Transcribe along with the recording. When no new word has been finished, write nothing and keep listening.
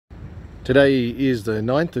Today is the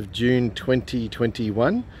 9th of June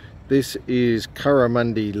 2021. This is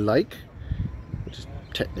Currimundi Lake, which is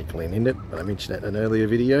technically an inlet, but I mentioned that in an earlier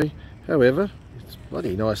video. However, it's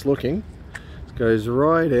bloody nice looking. It goes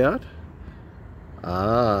right out.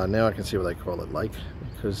 Now I can see why they call it lake,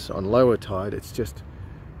 because on lower tide it's just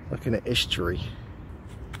like an estuary.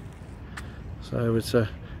 So it's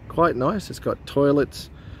quite nice. It's got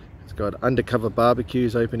toilets, it's got undercover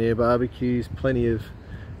barbecues, open air barbecues, plenty of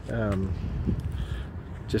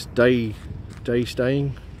just day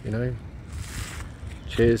staying, you know,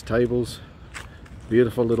 chairs, tables,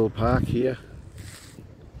 beautiful little park here,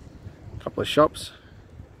 a couple of shops.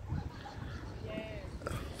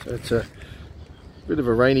 So it's a bit of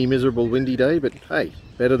a rainy, miserable, windy day, but hey,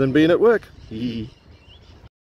 better than being at work.